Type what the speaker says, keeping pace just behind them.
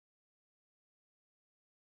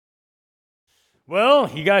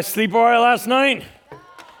Well, you guys sleep all right last night?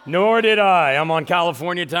 Nor did I. I'm on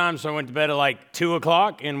California time, so I went to bed at like 2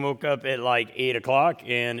 o'clock and woke up at like 8 o'clock,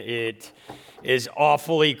 and it is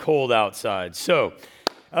awfully cold outside. So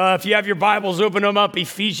if you have your Bibles, open them up.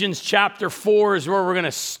 Ephesians chapter 4 is where we're going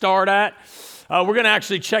to start at. We're going to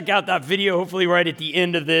actually check out that video, hopefully right at the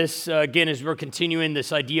end of this, again, as we're continuing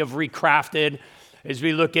this idea of recrafted. As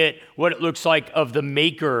we look at what it looks like of the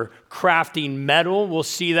maker crafting metal. We'll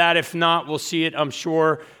see that. If not, we'll see it, I'm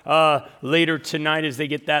sure, later tonight as they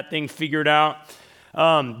get that thing figured out.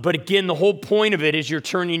 But again, the whole point of it as you're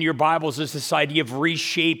turning your Bibles is this idea of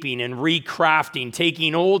reshaping and recrafting,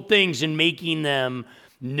 taking old things and making them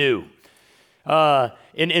new.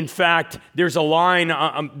 In fact, there's a line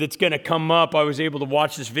that's going to come up. I was able to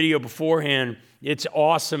watch this video beforehand. It's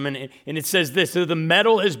awesome. And it says this: so the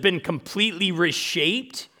metal has been completely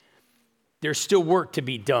reshaped. There's still work to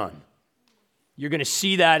be done. You're going to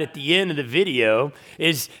see that at the end of the video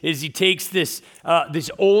is he takes this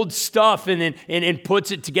old stuff and puts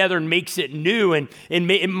it together and makes it new. And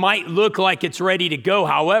it might look like it's ready to go.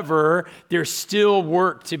 However, there's still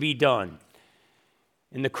work to be done.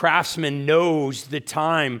 And the craftsman knows the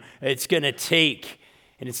time it's going to take.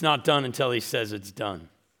 And it's not done until he says it's done.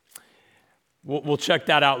 We'll check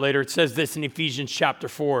that out later. It says this in Ephesians chapter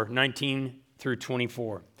 4, 19 through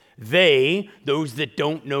 24. Those that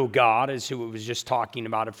don't know God, is who it was just talking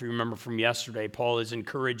about. If you remember from yesterday, Paul is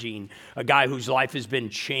encouraging a guy whose life has been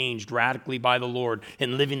changed radically by the Lord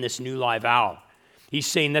and living this new life out. He's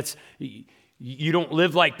saying you don't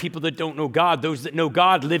live like people that don't know God. Those that know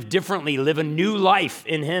God live differently, live a new life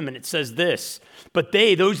in Him. And it says this: but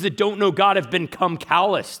those that don't know God, have become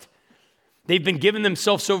calloused. They've been giving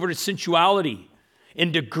themselves over to sensuality,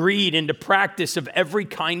 into greed, into practice of every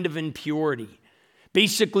kind of impurity.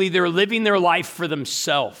 Basically, they're living their life for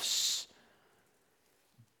themselves.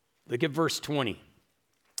 Look at verse 20.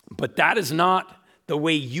 But that is not the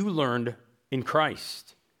way you learned in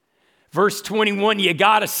Christ. Verse 21, you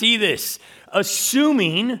got to see this.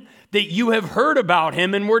 Assuming that you have heard about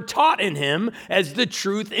Him and were taught in Him as the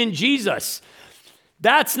truth in Jesus.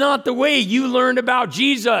 That's not the way you learned about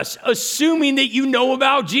Jesus, assuming that you know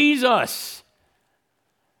about Jesus.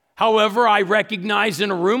 However, I recognize in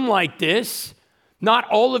a room like this, not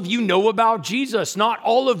all of you know about Jesus. Not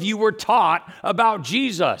all of you were taught about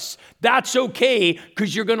Jesus. That's okay,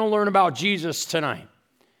 because you're going to learn about Jesus tonight.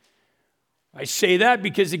 I say that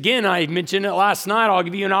because, again, I mentioned it last night. I'll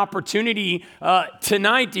give you an opportunity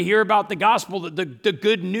tonight to hear about the gospel, the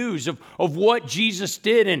good news of what Jesus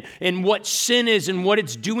did and what sin is and what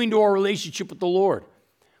it's doing to our relationship with the Lord.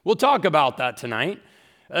 We'll talk about that tonight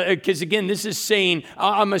because, again, this is saying,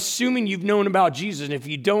 I'm assuming you've known about Jesus, and if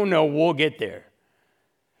you don't know, we'll get there.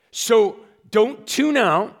 So don't tune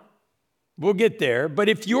out. We'll get there. But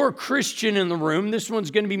if you're a Christian in the room, this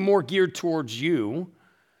one's going to be more geared towards you.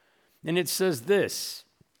 And it says this: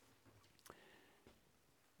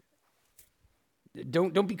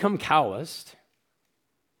 don't become calloused.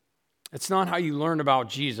 It's not how you learn about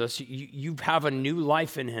Jesus. You have a new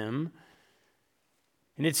life in Him.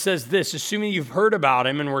 And it says this: assuming you've heard about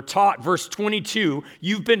Him and were taught, verse 22,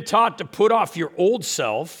 you've been taught to put off your old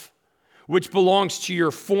self, which belongs to your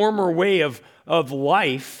former way of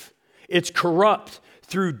life. It's corrupt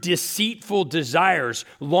through deceitful desires,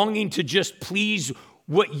 longing to just please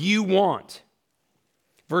what you want.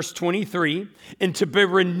 Verse 23, and to be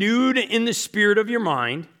renewed in the spirit of your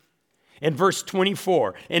mind. And verse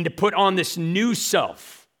 24, and to put on this new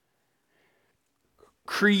self,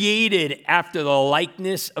 created after the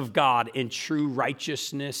likeness of God in true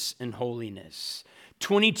righteousness and holiness.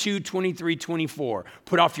 22, 23, 24.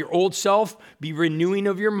 Put off your old self, be renewing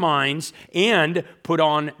of your minds, and put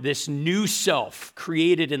on this new self,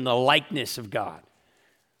 created in the likeness of God.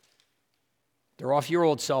 Throw off your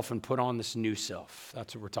old self and put on this new self.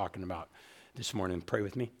 That's what we're talking about this morning. Pray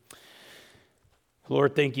with me.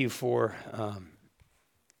 Lord, thank you for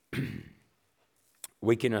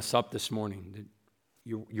waking us up this morning.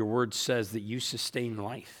 Your word says that you sustain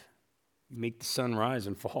life. You make the sun rise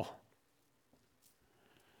and fall.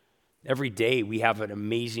 Every day we have an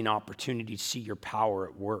amazing opportunity to see your power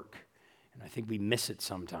at work. And I think we miss it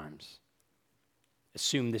sometimes.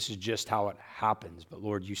 Assume this is just how it happens, but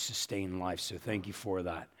Lord, you sustain life, so thank you for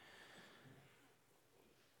that.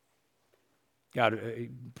 God,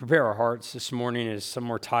 prepare our hearts this morning as some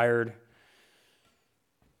are tired,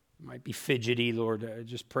 might be fidgety, Lord. I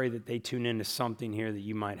just pray that they tune into something here that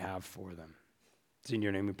you might have for them. It's in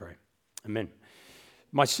your name we pray. Amen.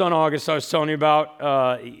 My son August, I was telling you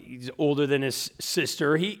about, he's older than his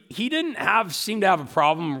sister. He didn't seem to have a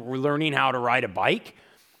problem learning how to ride a bike.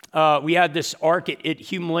 we had this arc at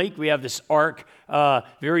Hume Lake. We have this arc,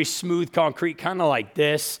 very smooth concrete, kind of like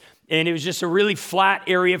this. And it was just a really flat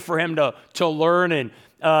area for him to learn. And,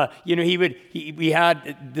 we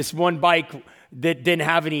had this one bike that didn't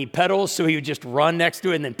have any pedals, so he would just run next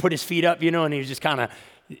to it and then put his feet up, and he was just kind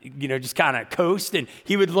of coast, and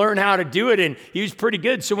he would learn how to do it, and he was pretty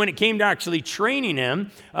good. So when it came to actually training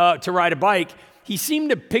him to ride a bike, he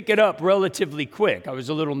seemed to pick it up relatively quick. I was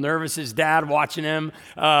a little nervous as dad watching him,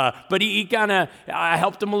 but I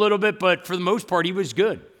helped him a little bit, but for the most part, he was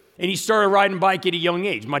good. And he started riding bike at a young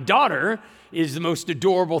age. My daughter is the most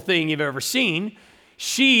adorable thing you've ever seen.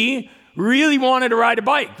 She really wanted to ride a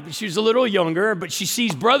bike. She was a little younger, but she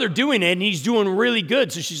sees brother doing it, and he's doing really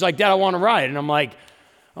good. So she's like, Dad, I want to ride. And I'm like,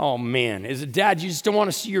 oh, man, as a dad, you just don't want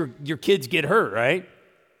to see your kids get hurt, right?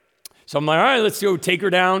 So I'm like, all right, let's go take her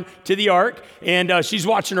down to the arc. And she's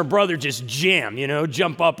watching her brother just jam,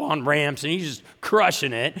 jump up on ramps, and he's just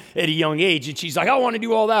crushing it at a young age. And she's like, I want to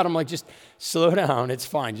do all that. I'm like, just slow down. It's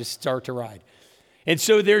fine. Just start to ride. And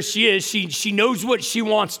so there she is. She knows what she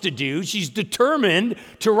wants to do. She's determined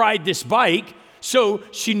to ride this bike. So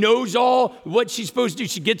she knows all what she's supposed to do.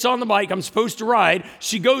 She gets on the bike. I'm supposed to ride.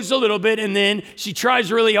 She goes a little bit, and then she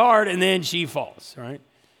tries really hard, and then she falls, right?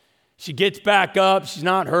 She gets back up. She's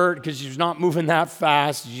not hurt because she's not moving that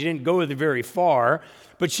fast. She didn't go very far,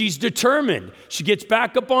 but she's determined. She gets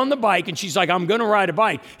back up on the bike, and she's like, I'm going to ride a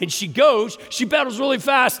bike. And she goes, she pedals really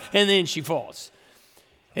fast, and then she falls.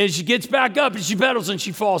 And she gets back up, and she pedals, and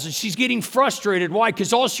she falls. And she's getting frustrated. Why?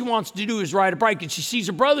 Because all she wants to do is ride a bike, and she sees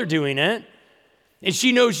her brother doing it, and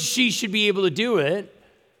she knows she should be able to do it.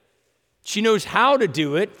 She knows how to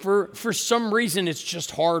do it. For some reason, it's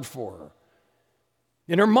just hard for her.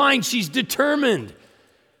 In her mind, she's determined.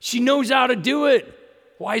 She knows how to do it.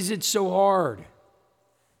 Why is it so hard?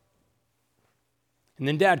 And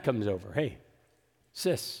then Dad comes over. Hey,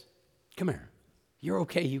 sis, come here. You're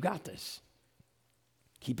okay. You got this.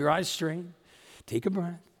 Keep your eyes straight. Take a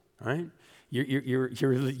breath. All right?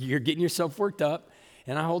 You're getting yourself worked up.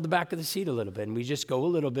 And I hold the back of the seat a little bit. And we just go a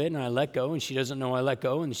little bit, and I let go. And she doesn't know I let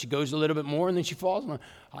go. And she goes a little bit more, and then she falls. And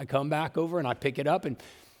I come back over, and I pick it up,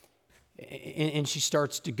 and she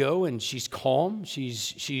starts to go, and she's calm,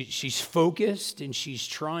 she's focused, and she's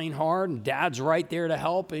trying hard, and Dad's right there to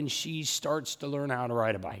help, and she starts to learn how to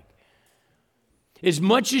ride a bike. As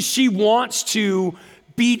much as she wants to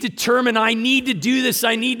be determined, I need to do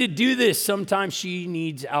this, sometimes she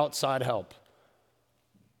needs outside help.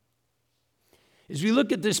 As we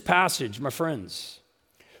look at this passage, my friends,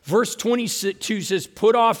 verse 22 says,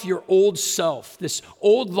 put off your old self, this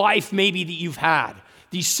old life maybe that you've had,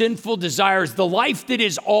 these sinful desires, the life that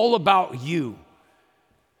is all about you.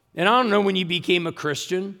 And I don't know when you became a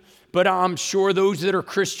Christian, but I'm sure those that are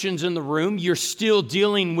Christians in the room, you're still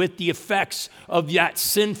dealing with the effects of that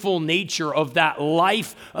sinful nature, of that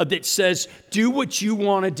life that says, do what you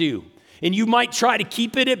want to do. And you might try to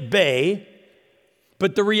keep it at bay,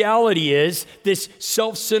 but the reality is this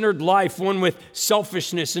self-centered life, one with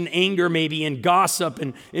selfishness and anger maybe and gossip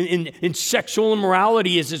and sexual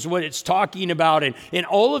immorality is what it's talking about. And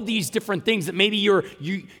all of these different things that maybe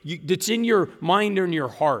that's in your mind or in your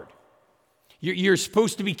heart. You're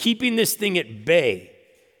supposed to be keeping this thing at bay.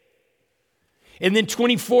 And then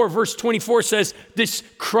verse 24 says, this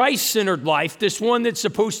Christ-centered life, this one that's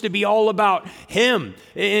supposed to be all about Him.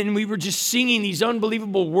 And we were just singing these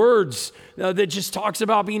unbelievable words that just talks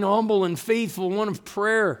about being humble and faithful, one of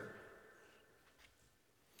prayer.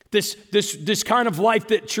 This kind of life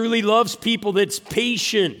that truly loves people, that's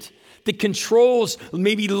patient, that controls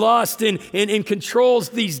maybe lust and controls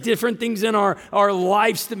these different things in our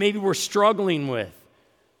lives that maybe we're struggling with.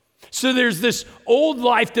 So there's this old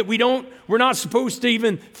life that we're not supposed to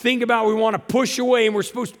even think about. We want to push away, and we're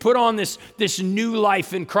supposed to put on this new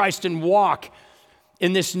life in Christ and walk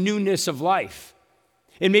in this newness of life.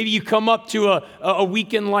 And maybe you come up to a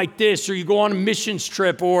weekend like this, or you go on a missions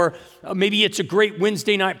trip, or maybe it's a great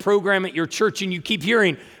Wednesday night program at your church, and you keep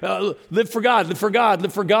hearing, live for God, live for God,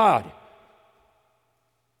 live for God.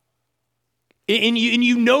 And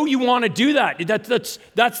you know you want to do that.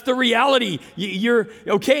 That's the reality. You're,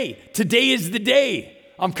 okay, today is the day.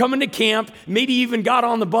 I'm coming to camp. Maybe you even got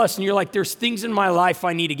on the bus and you're like, there's things in my life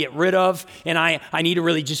I need to get rid of, and I need to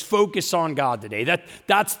really just focus on God today.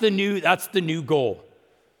 That's the new goal.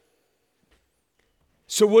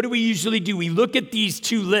 So what do we usually do? We look at these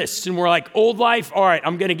two lists and we're like, old life, all right,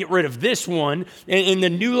 I'm going to get rid of this one. And in the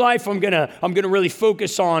new life, I'm going to really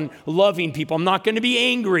focus on loving people. I'm not going to be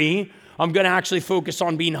angry. I'm going to actually focus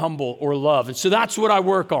on being humble or love. And so that's what I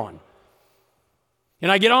work on.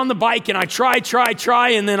 And I get on the bike and I try,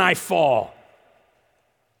 and then I fall.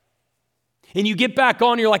 And you get back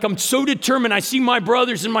on, you're like, I'm so determined. I see my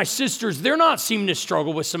brothers and my sisters, they're not seeming to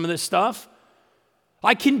struggle with some of this stuff.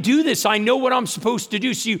 I can do this. I know what I'm supposed to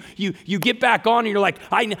do. So you get back on and you're like,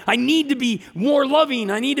 I need to be more loving.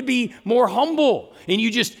 I need to be more humble. And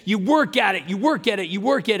you work at it,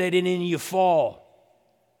 and then you fall.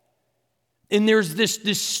 And there's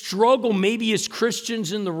this struggle maybe as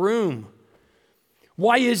Christians in the room.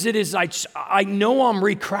 Why is it I know I'm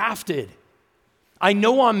recrafted. I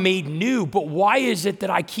know I'm made new, but why is it that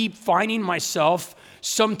I keep finding myself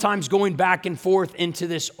sometimes going back and forth into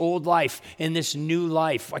this old life and this new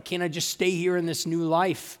life? Why can't I just stay here in this new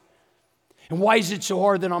life? And why is it so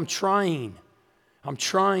hard that I'm trying?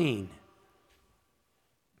 And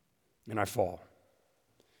I fall.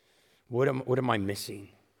 What am I missing?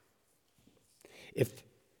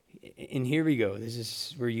 And here we go. This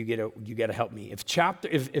is where you got to help me.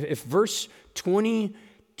 If verse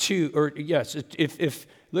 22, or yes, if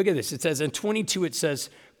look at this. It says in 22 it says,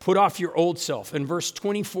 put off your old self. And verse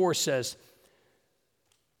 24 says,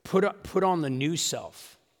 put on the new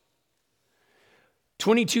self.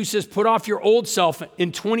 22 says, put off your old self.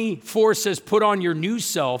 And 24 says, put on your new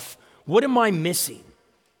self. What am I missing?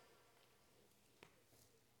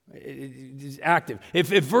 It's active. If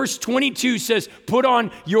verse 22 says, put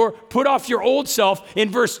off your old self,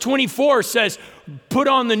 and verse 24 says, put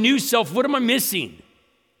on the new self, what am I missing?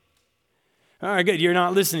 All right, good. You're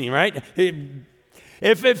not listening, right?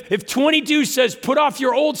 If 22 says, put off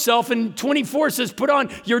your old self, and 24 says, put on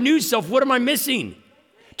your new self, what am I missing?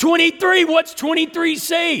 23, what's 23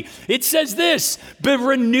 say? It says this, be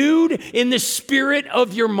renewed in the spirit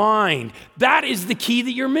of your mind. That is the key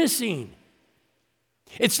that you're missing.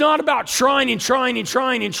 It's not about trying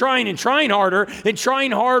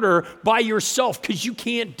harder by yourself, because you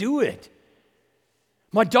can't do it.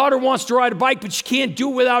 My daughter wants to ride a bike, but she can't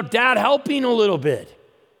do it without dad helping a little bit.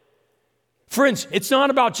 Friends, it's not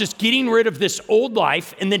about just getting rid of this old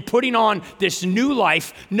life and then putting on this new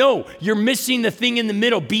life. No, you're missing the thing in the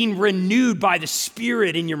middle, being renewed by the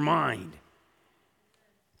Spirit in your mind.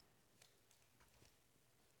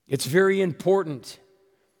 It's very important.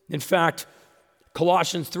 In fact,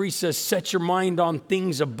 Colossians 3 says, set your mind on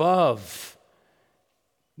things above,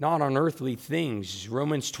 not on earthly things.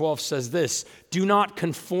 Romans 12 says this, do not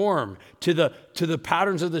conform to the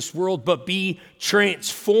patterns of this world, but be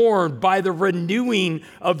transformed by the renewing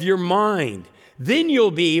of your mind. Then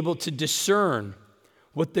you'll be able to discern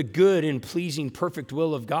what the good and pleasing, perfect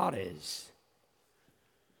will of God is.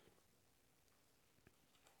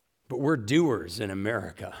 But we're doers in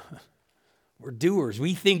America. We're doers.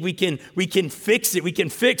 We think we can fix it. We can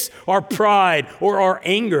fix our pride or our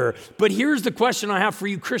anger. But here's the question I have for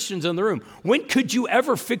you Christians in the room. When could you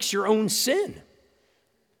ever fix your own sin?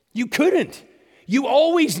 You couldn't. You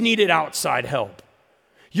always needed outside help.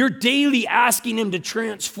 You're daily asking Him to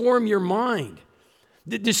transform your mind.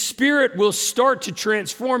 The Spirit will start to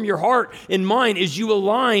transform your heart and mind as you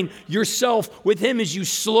align yourself with Him, as you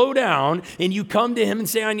slow down and you come to Him and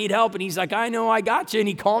say, I need help. And He's like, I know, I got you. And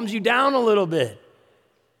He calms you down a little bit.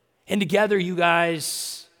 And together you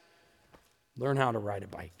guys learn how to ride a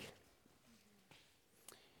bike.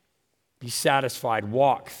 Be satisfied,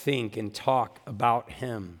 walk, think, and talk about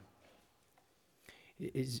Him.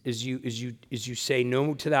 As you say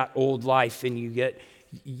no to that old life and you get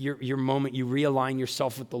your moment, you realign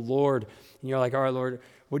yourself with the Lord, and you're like, all right, Lord,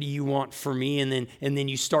 what do you want for me? And then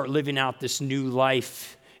you start living out this new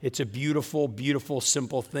life. It's a beautiful, beautiful,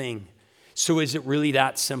 simple thing. So is it really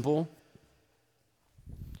that simple?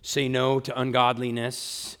 Say no to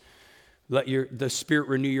ungodliness. Let the Spirit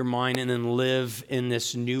renew your mind and then live in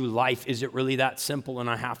this new life. Is it really that simple? And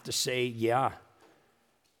I have to say, yeah.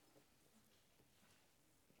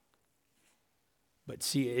 But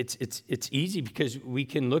see, it's easy because we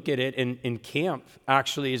can look at it, and camp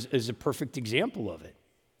actually is a perfect example of it.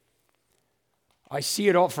 I see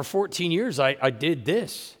it all. For 14 years, I did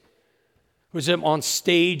this. I was on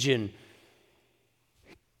stage and,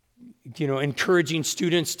 encouraging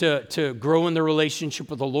students to grow in their relationship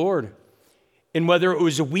with the Lord. And whether it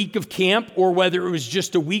was a week of camp or whether it was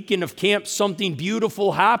just a weekend of camp, something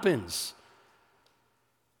beautiful happens.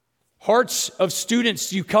 Hearts of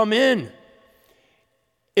students, you come in.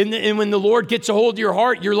 And when the Lord gets a hold of your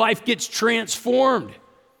heart, your life gets transformed.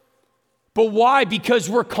 But why? Because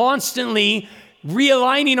we're constantly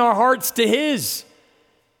realigning our hearts to His.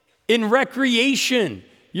 In recreation,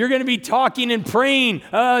 you're going to be talking and praying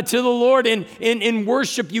to the Lord. In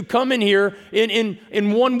worship, you come in here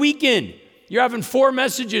in one weekend. You're having 4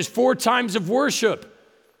 messages, 4 times of worship.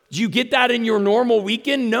 Do you get that in your normal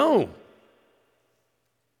weekend? No.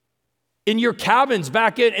 In your cabins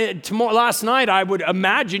back last night, I would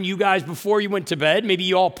imagine you guys, before you went to bed, maybe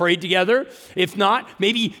you all prayed together. If not,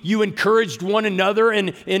 maybe you encouraged one another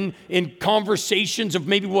in conversations of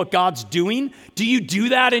maybe what God's doing. Do you do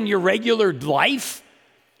that in your regular life?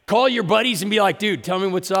 Call your buddies and be like, dude, tell me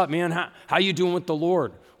what's up, man. How you doing with the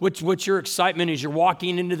Lord? What's your excitement as you're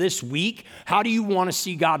walking into this week? How do you want to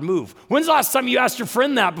see God move? When's the last time you asked your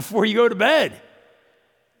friend that before you go to bed?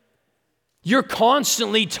 You're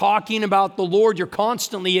constantly talking about the Lord. You're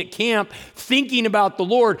constantly at camp thinking about the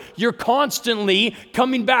Lord. You're constantly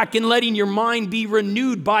coming back and letting your mind be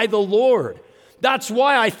renewed by the Lord. That's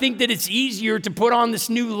why I think that it's easier to put on this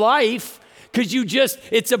new life, because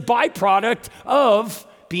it's a byproduct of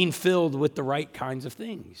being filled with the right kinds of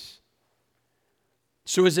things.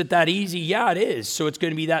 So is it that easy? Yeah, it is. So it's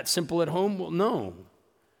going to be that simple at home? Well, no.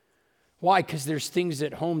 Why? Because there's things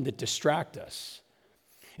at home that distract us.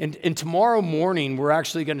 And tomorrow morning, we're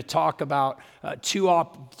actually going to talk about two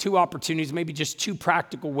opportunities, maybe just two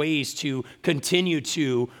practical ways to continue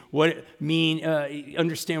to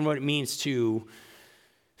understand what it means to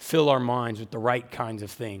fill our minds with the right kinds of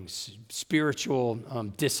things, spiritual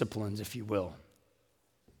disciplines, if you will.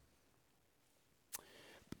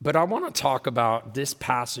 But I want to talk about this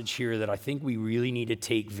passage here that I think we really need to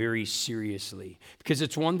take very seriously, because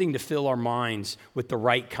it's one thing to fill our minds with the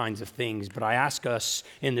right kinds of things, but I ask us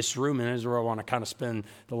in this room, and this is where I want to kind of spend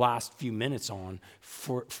the last few minutes on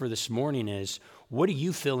for this morning, is what are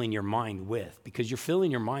you filling your mind with? Because you're filling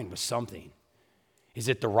your mind with something. Is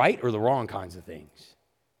it the right or the wrong kinds of things?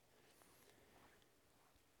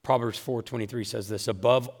 Proverbs 4:23 says this,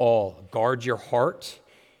 above all, guard your heart,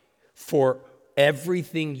 for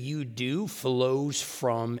everything you do flows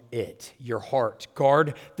from it, your heart.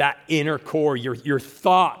 Guard that inner core, your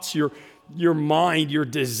thoughts, your mind, your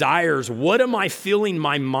desires. What am I filling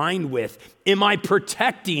my mind with? Am I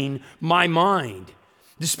protecting my mind?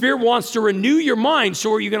 The Spirit wants to renew your mind,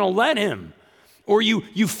 so are you going to let Him? Or are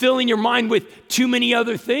you filling your mind with too many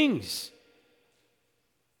other things?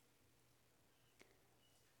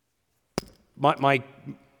 My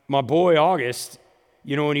boy, August,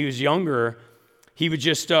 when he was younger, he would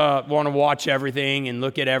just want to watch everything and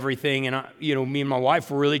look at everything. And, me and my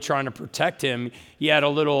wife were really trying to protect him. He had a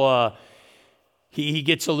little, he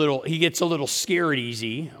gets a little scared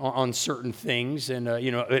easy on certain things. And,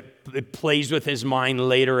 it plays with his mind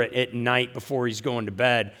later at night before he's going to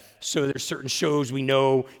bed. So there's certain shows we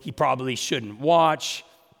know he probably shouldn't watch.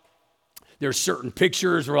 There's certain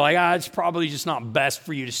pictures where it's probably just not best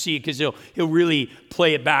for you to see, because he'll really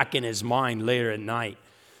play it back in his mind later at night.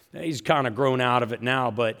 He's kind of grown out of it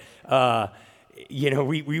now, but,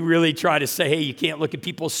 we really try to say, hey, you can't look at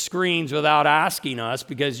people's screens without asking us,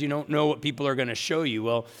 because you don't know what people are going to show you.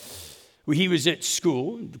 Well, he was at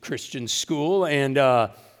school, Christian school, and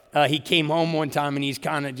he came home one time, and he's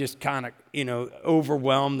kind of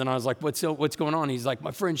overwhelmed, and I was like, what's going on? He's like,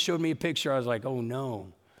 my friend showed me a picture. I was like, oh,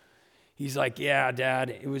 no. He's like, yeah, Dad,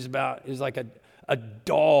 it was like a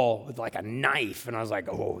doll with like a knife. And I was like,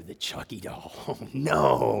 oh, the Chucky doll. Oh,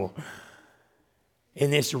 no.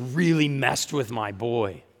 And this really messed with my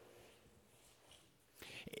boy.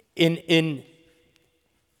 And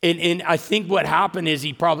I think what happened is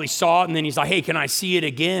he probably saw it, and then he's like, hey, can I see it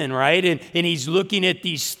again, right? And he's looking at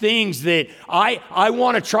these things that I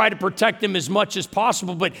want to try to protect him as much as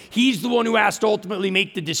possible, but he's the one who has to ultimately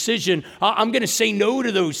make the decision. I'm going to say no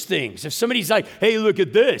to those things. If somebody's like, hey, look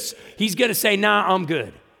at this, he's going to say, nah, I'm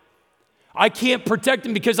good. I can't protect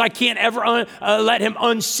him because I can't ever let him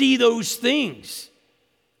unsee those things.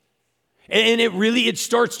 And it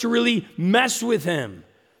starts to really mess with him.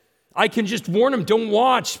 I can just warn him, don't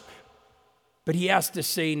watch. But he has to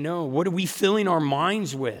say no. What are we filling our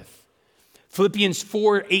minds with? Philippians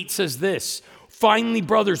 4:8 says this, finally,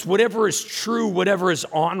 brothers, whatever is true, whatever is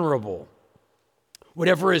honorable,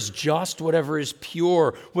 whatever is just, whatever is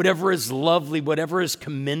pure, whatever is lovely, whatever is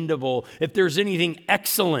commendable, if there's anything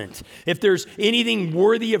excellent, if there's anything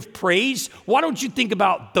worthy of praise, why don't you think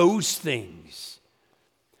about those things?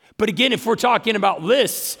 But again, if we're talking about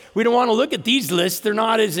lists, we don't want to look at these lists. They're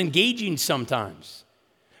not as engaging sometimes.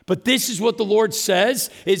 But this is what the Lord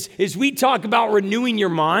says, is we talk about renewing your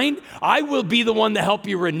mind, I will be the one to help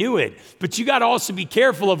you renew it. But you got to also be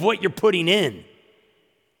careful of what you're putting in.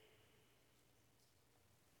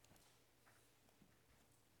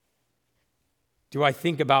 Do I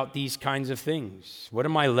think about these kinds of things? What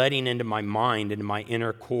am I letting into my mind, into my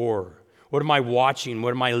inner core? What am I watching?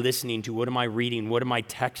 What am I listening to? What am I reading? What am I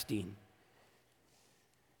texting?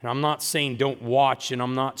 And I'm not saying don't watch, and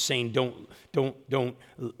I'm not saying don't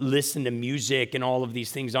listen to music and all of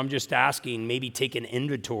these things. I'm just asking, maybe take an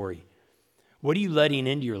inventory. What are you letting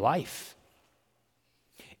into your life?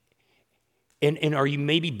 And are you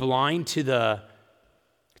maybe blind to the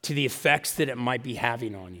effects that it might be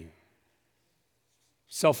having on you?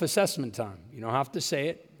 Self-assessment time. You don't have to say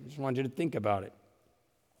it. I just want you to think about it.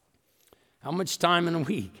 How much time in a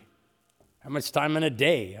week? How much time in a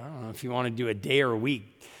day? I don't know if you want to do a day or a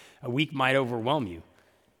week. A week might overwhelm you.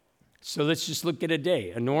 So let's just look at a day,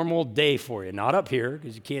 a normal day for you. Not up here,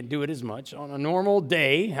 because you can't do it as much. On a normal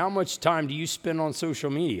day, how much time do you spend on social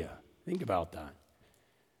media? Think about that.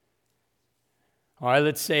 All right,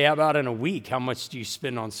 let's say, how about in a week? How much do you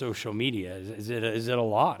spend on social media? Is it a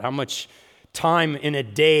lot? How much time in a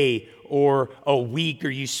day or a week are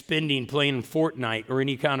you spending playing Fortnite or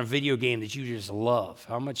any kind of video game that you just love?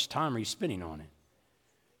 How much time are you spending on it?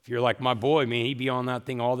 If you're like my boy, man, he'd be on that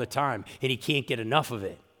thing all the time, and he can't get enough of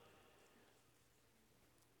it.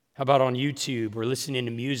 How about on YouTube or listening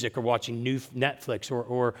to music or watching new Netflix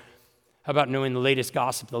or how about knowing the latest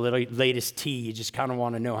gossip, the latest tea? You just kind of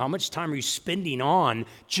want to know. How much time are you spending on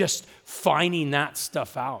just finding that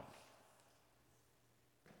stuff out?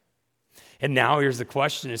 And now here's the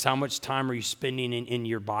question is how much time are you spending in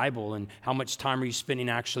your Bible, and how much time are you spending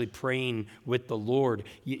actually praying with the Lord?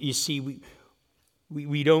 You see,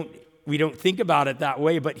 we don't think about it that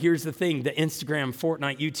way, but here's the thing. The Instagram,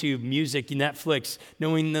 Fortnite, YouTube, music, Netflix,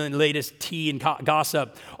 knowing the latest tea and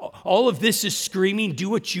gossip, all of this is screaming, do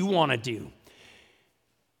what you want to do.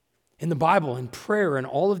 In the Bible, in prayer, and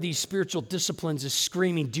all of these spiritual disciplines is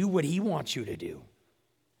screaming, do what he wants you to do.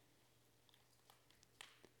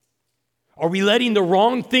 Are we letting the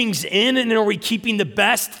wrong things in, and are we keeping the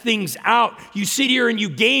best things out? You sit here and you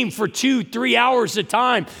game for 2-3 hours a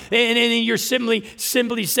time, and you're simply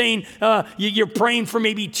saying, you're praying for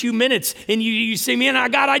maybe 2 minutes, and you say, man,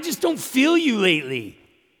 God, I just don't feel you lately.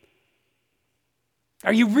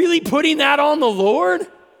 Are you really putting that on the Lord?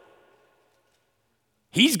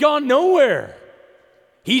 He's gone nowhere.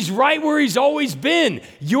 He's right where he's always been.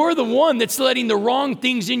 You're the one that's letting the wrong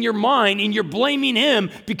things in your mind, and you're blaming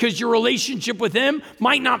him because your relationship with him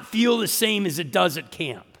might not feel the same as it does at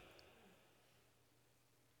camp.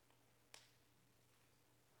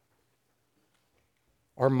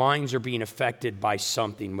 Our minds are being affected by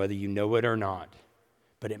something, whether you know it or not,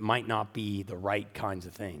 but it might not be the right kinds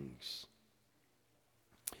of things.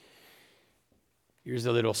 Here's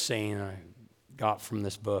a little saying I got from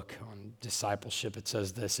this book on discipleship. It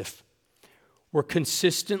says this: if we're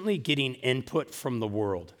consistently getting input from the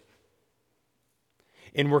world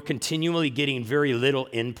and we're continually getting very little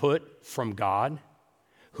input from God,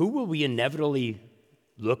 who will we inevitably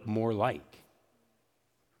look more like?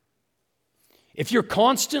 If you're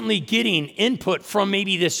constantly getting input from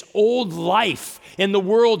maybe this old life and the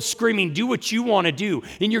world screaming, do what you want to do,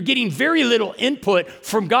 and you're getting very little input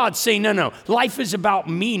from God saying, no, life is about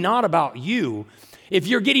me, not about you. If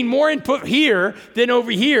you're getting more input here than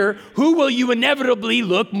over here, who will you inevitably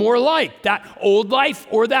look more like? That old life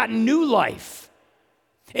or that new life?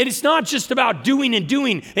 And it's not just about doing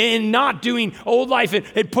and not doing old life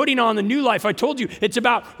and putting on the new life. I told you, it's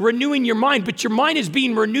about renewing your mind, but your mind is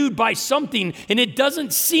being renewed by something, and it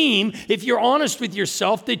doesn't seem, if you're honest with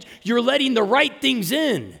yourself, that you're letting the right things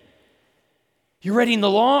in. You're letting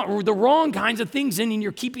the wrong kinds of things in, and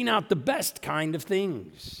you're keeping out the best kind of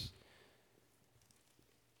things.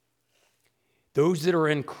 Those that are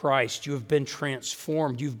in Christ, you have been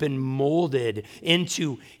transformed. You've been molded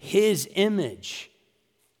into his image.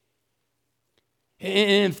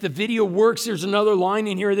 And if the video works, there's another line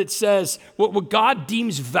in here that says, what God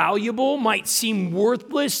deems valuable might seem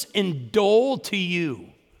worthless and dull to you.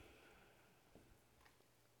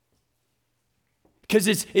 Because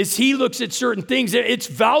as he looks at certain things, it's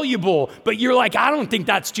valuable, but you're like, I don't think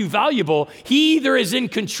that's too valuable. He either is in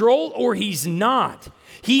control or he's not.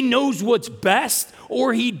 He knows what's best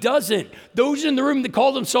or he doesn't. Those in the room that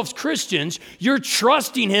call themselves Christians, you're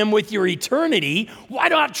trusting him with your eternity. Why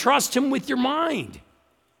not trust him with your mind?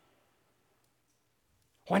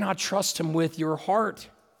 Why not trust him with your heart?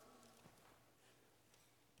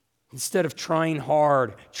 Instead of trying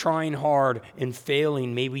hard and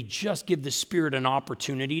failing, may we just give the Spirit an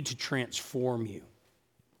opportunity to transform you.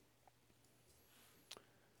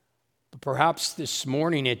 But perhaps this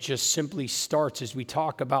morning it just simply starts as we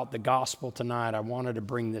talk about the gospel tonight. I wanted to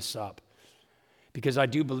bring this up because I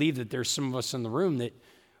do believe that there's some of us in the room that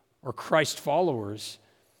are Christ followers,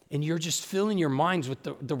 and you're just filling your minds with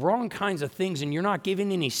the wrong kinds of things, and you're not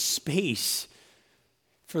giving any space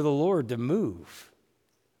for the Lord to move.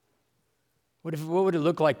 What would it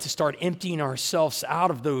look like to start emptying ourselves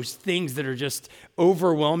out of those things that are just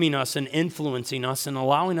overwhelming us and influencing us and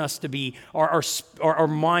allowing us to be, our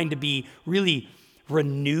mind to be really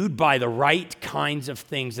renewed by the right kinds of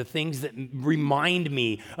things, the things that remind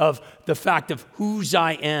me of the fact of whose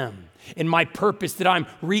I am and my purpose, that I'm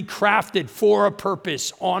recrafted for a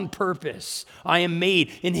purpose, on purpose. I am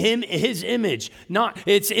made in his image.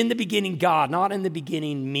 It's in the beginning God, not in the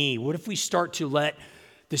beginning me. What if we start to let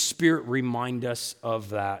the Spirit remind us of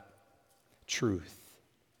that truth?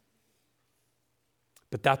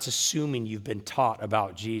 But that's assuming you've been taught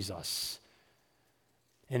about Jesus.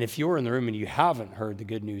 And if you're in the room and you haven't heard the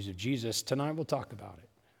good news of Jesus, tonight we'll talk about it.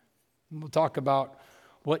 We'll talk about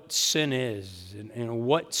what sin is and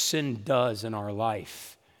what sin does in our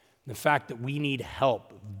life. The fact that we need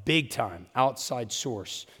help, big time, outside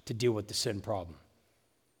source, to deal with the sin problem.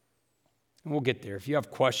 And we'll get there. If you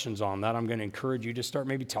have questions on that, I'm going to encourage you to start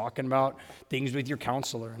maybe talking about things with your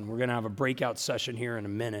counselor. And we're going to have a breakout session here in a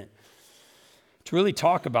minute to really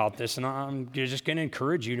talk about this. And I'm just going to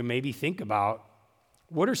encourage you to maybe think about,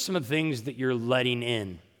 what are some of the things that you're letting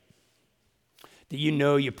in that you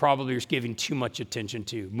know you probably are giving too much attention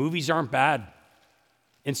to? Movies aren't bad.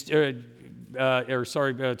 Social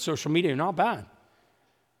media are not bad.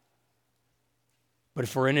 But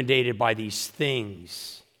if we're inundated by these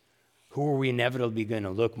things, who are we inevitably going to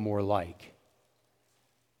look more like?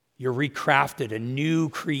 You're recrafted, a new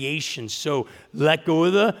creation. So let go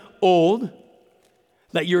of the old.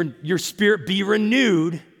 Let your spirit be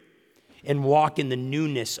renewed and walk in the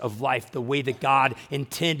newness of life, the way that God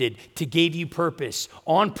intended, to give you purpose,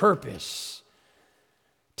 on purpose,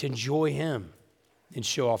 to enjoy him and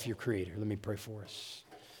show off your Creator. Let me pray for us.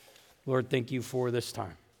 Lord, thank you for this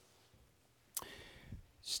time.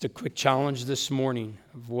 Just a quick challenge this morning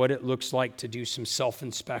of what it looks like to do some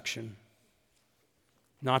self-inspection.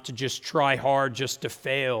 Not to just try hard just to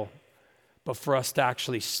fail, but for us to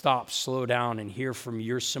actually stop, slow down, and hear from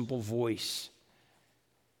your simple voice.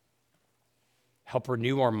 Help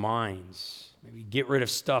renew our minds. Maybe get rid of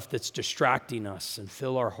stuff that's distracting us and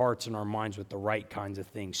fill our hearts and our minds with the right kinds of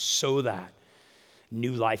things so that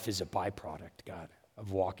new life is a byproduct, God,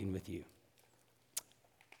 of walking with you.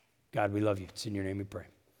 God, we love you. It's in your name we pray.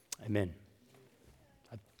 Amen.